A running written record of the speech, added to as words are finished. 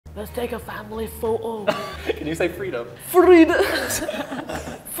Let's take a family photo. Can you say freedom? Freedom!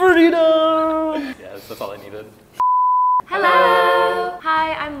 Freedom! Yes, that's all I needed. Hello!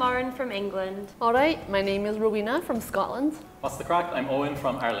 Hi, I'm Lauren from England. Alright, my name is Rowena from Scotland. What's the crack? I'm Eoin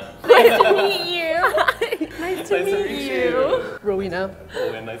from Ireland. Nice to meet you! Nice to meet you! Rowena.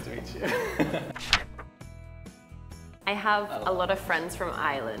 Eoin, nice to meet you. I have a lot of friends from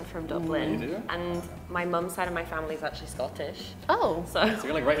Ireland, from Dublin. You do? And my mum's side of my family is actually Scottish. Oh. So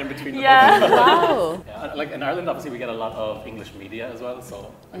you're like right in between the yeah. both. Wow. Yeah, like in Ireland, obviously we get a lot of English media as well,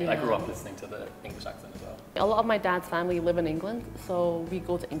 so I mean, I grew up listening to the English accent as well. A lot of my dad's family live in England, so we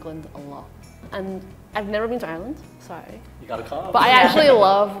go to England a lot. And I've never been to Ireland, sorry. You gotta come. But I actually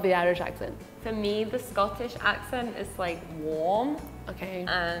love the Irish accent. For me, the Scottish accent is like warm. Okay.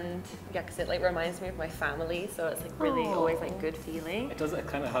 And yeah, because it like reminds me of my family, so it's like really always like good feeling. It does, it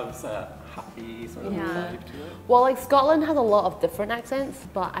kind of has a happy sort of vibe to it. Well, like Scotland has a lot of different accents,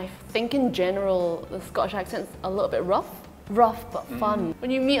 but I think in general, the Scottish accent's a little bit rough. Rough, but fun.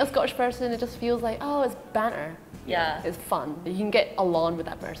 When you meet a Scottish person, it just feels like, oh, it's banter. Yeah. It's fun. You can get along with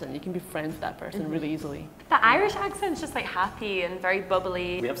that person. You can be friends with that person really easily. The Irish accent's just like happy and very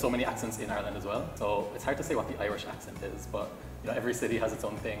bubbly. We have so many accents in Ireland as well, so it's hard to say what the Irish accent is, but you know, every city has its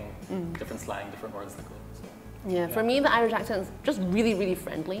own thing, different slang, different words that go. So. Yeah, for me, the Irish accent's just really, really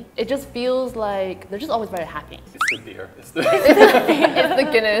friendly. It just feels like they're just always very happy. It's the beer. It's the, It's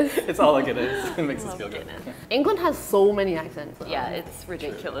the Guinness. it's all like it is. It makes us feel good. England has so many accents. Yeah, it's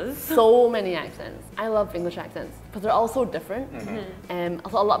ridiculous. So many accents. I love English accents because they're all so different.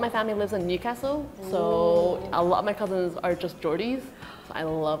 Also, a lot of my family lives in Newcastle, so a lot of my cousins are just Geordies, so I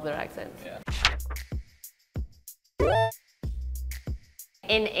love their accents. Yeah.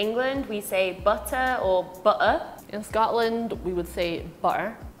 In England, we say butter or butter. In Scotland, we would say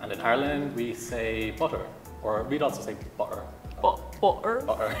butter. And in Ireland, we say butter, or we'd also say butter. Butter.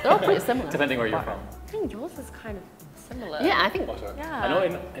 Butter. They're all pretty similar. Depending where you're Butter. from. I think yours is kind of similar. Yeah, I think. Butter. Yeah. I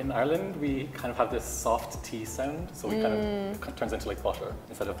know in Ireland, we kind of have this soft T sound, so we kind of, it turns into like butter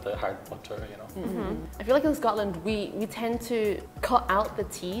instead of the hard butter, you know. I feel like in Scotland, we tend to cut out the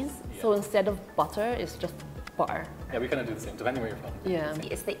T's, so instead of butter, it's just butter. Yeah, we kind of do the same, depending where you're from. Yeah.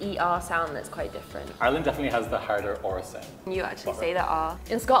 It's the ER sound that's quite different. Ireland definitely has the harder R sound. You actually say the R.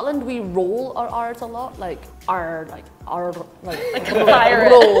 In Scotland, we roll our R's a lot, like R, like Like a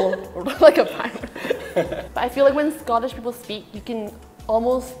pirate. roll, like a pirate. But I feel like when Scottish people speak, you can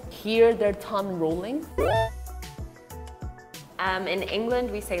almost hear their tongue rolling. In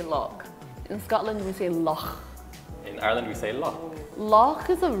England, we say loch. In Scotland, we say loch. In Ireland, we say loch. Loch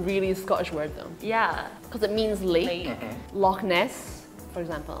is a really Scottish word though, Yeah. because it means lake. Lake. Loch Ness, for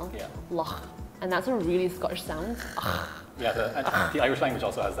example. Yeah. Loch. And that's a really Scottish sound. Yeah, the Irish language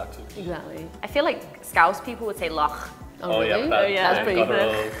also has that too. Exactly. I feel like Scouse people would say loch. Oh, really? that, That's pretty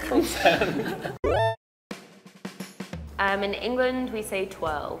guttural throat sound. In England, we say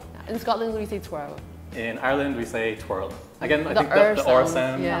twirl. In Scotland, we say twirl. In Ireland, we say twirl. Again, I The think R the R sound,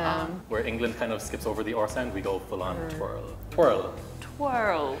 sound, yeah. where England kind of skips over the R sound, we go full on twirl. Twirl.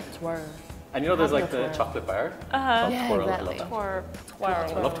 Twirl. Twirl. And you know there's Having like a the twirl. chocolate bar? Yeah, Twirl, exactly. I love that. Twirl.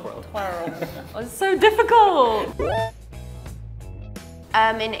 I love twirl. Twirl. Oh, it's so difficult.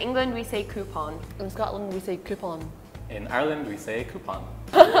 In England, we say coupon. In Scotland, we say coupon. In Ireland, we say coupon.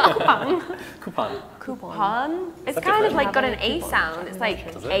 Coupon. Coupon. Coupon? It's that kind of different? like got an Having a A coupon. sound. It's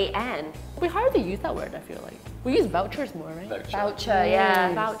like Does it? A-N. We hardly use that word, I feel like. We use vouchers more, right? Voucher. Voucher,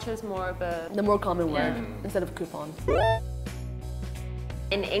 yeah. Nice. Voucher's more of a... The more common word instead of coupon.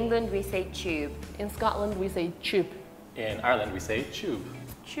 In England, we say tube. In Scotland, we say tube. In Ireland, we say tube.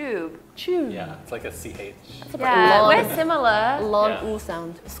 Tube. Tube. Yeah, it's like a CH. It's a Yeah, long, we're similar. long Yeah. oo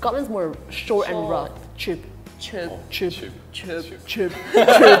sound. Scotland's more short and rough. Tube. Tube. Tube. Tube. Tube. Tube.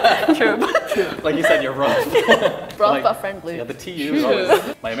 Tube. Like you said, you're rough. Rough Like- but friendly. Yeah, the TU is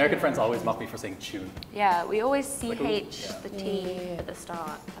always... My American friends always mock me for saying tune. Yeah, we always Like a- CH yeah. the T at the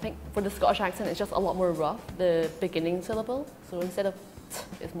start. I think for the Scottish accent, it's just a lot more rough, the beginning syllable. So instead of t,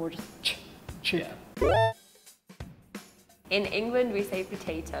 it's more just ch. Tube. Yeah. In England, we say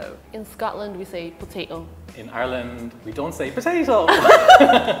potato. In Scotland, we say potato. In Ireland, we don't say potato.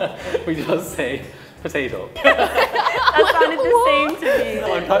 We just say potato. That sounded the same to me.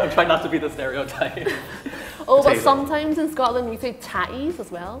 No, I'm trying not to be the stereotype. Oh, but Potato. sometimes in Scotland we say tatties as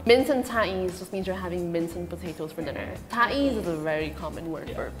well. Mince and tatties just means you're having mince and potatoes for dinner. Tatties is a very common word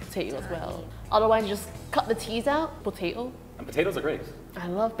for potato as well. Otherwise, you just cut the T's out, potato. And potatoes are great. I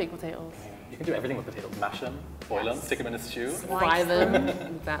love baked potatoes. You can do everything with potatoes. Mash them, boil them, stick them in a stew, Fry them,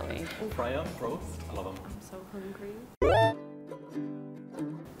 exactly. fry them, roast. I love them. I'm so hungry.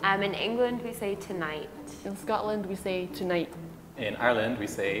 In England, we say tonight. In Scotland, we say tonight. In Ireland, we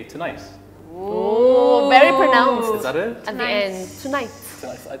say tonight. Oh, very pronounced. Is that it? At the end, tonight.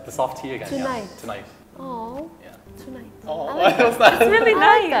 Tonight. The soft T again. Tonight. Yeah. Tonight. Oh, Yeah. tonight. Oh, what's that? It's really I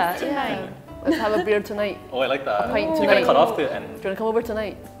nice. like that. Tonight. Yeah. Let's have a beer tonight. Oh, I like that. pint You kind tonight. of cut off the end. Do you want to come over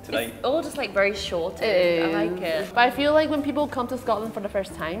tonight? Tonight. It's all just like very short. It I is. like it. But I feel like when people come to Scotland for the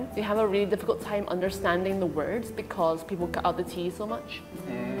first time, they have a really difficult time understanding the words because people cut out the T so much.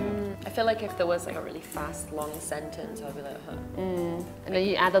 I feel like if there was like a really fast, long sentence, I'd be like, huh. And then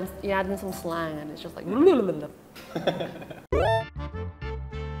you add in some slang and it's just like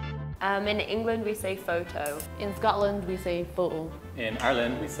In England, we say photo. In Scotland, we say photo. In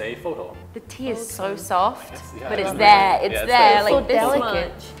Ireland, we say photo. The T is so soft, Yeah, but it's yeah. there. It's Yeah, it's there, there. like So this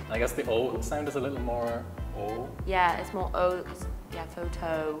delicate. much. I guess the O sound is a little more O. Yeah, it's more O. Yeah,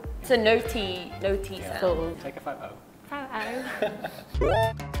 photo. So no T sound. Photo. Take a photo.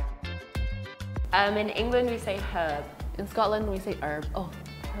 In England, we say herb. In Scotland, we say herb. Oh,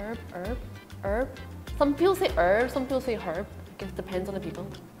 herb. Some people say herb, some people say herb. I guess it depends on the people.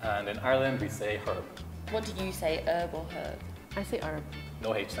 And in Ireland, we say herb. What do you say, herb or herb? I say herb.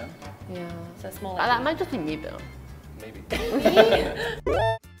 No H sound. Yeah. So it's more That like. might just be me though. Maybe.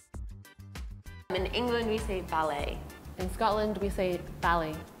 In England, we say ballet. In Scotland, we say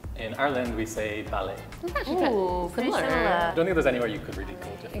ballet. In Ireland, we say ballet. It's actually quite pretty I similar. don't think there's anywhere you could really go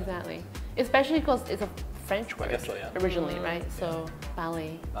different. Exactly. Especially because it's a French word guess so, yeah. originally, right? So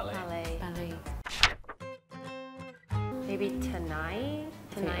ballet. Ballet. Ballet. Ballet. Maybe tonight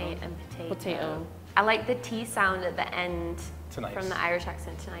and potato. Potato. I like the T sound at the end Tonight. from the Irish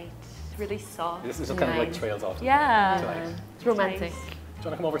accent tonight. It's really soft. This is just kind of like Nice. trails off. Yeah. Tonight. It's romantic. Nice. Do you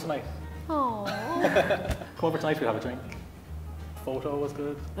want to come over tonight? Oh. Come over tonight, we'll have a drink. Photo was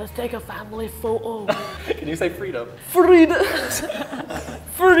good. Let's take a family photo. Can you say freedom? Freedom.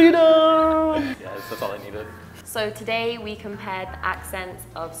 Freedom. Yes, that's all I needed. So today we compared the accents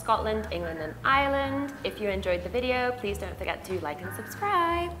of Scotland, England and Ireland. If you enjoyed the video, please don't forget to like and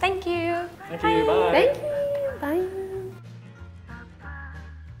subscribe. Thank you. Thank you, bye. Thank you. Bye.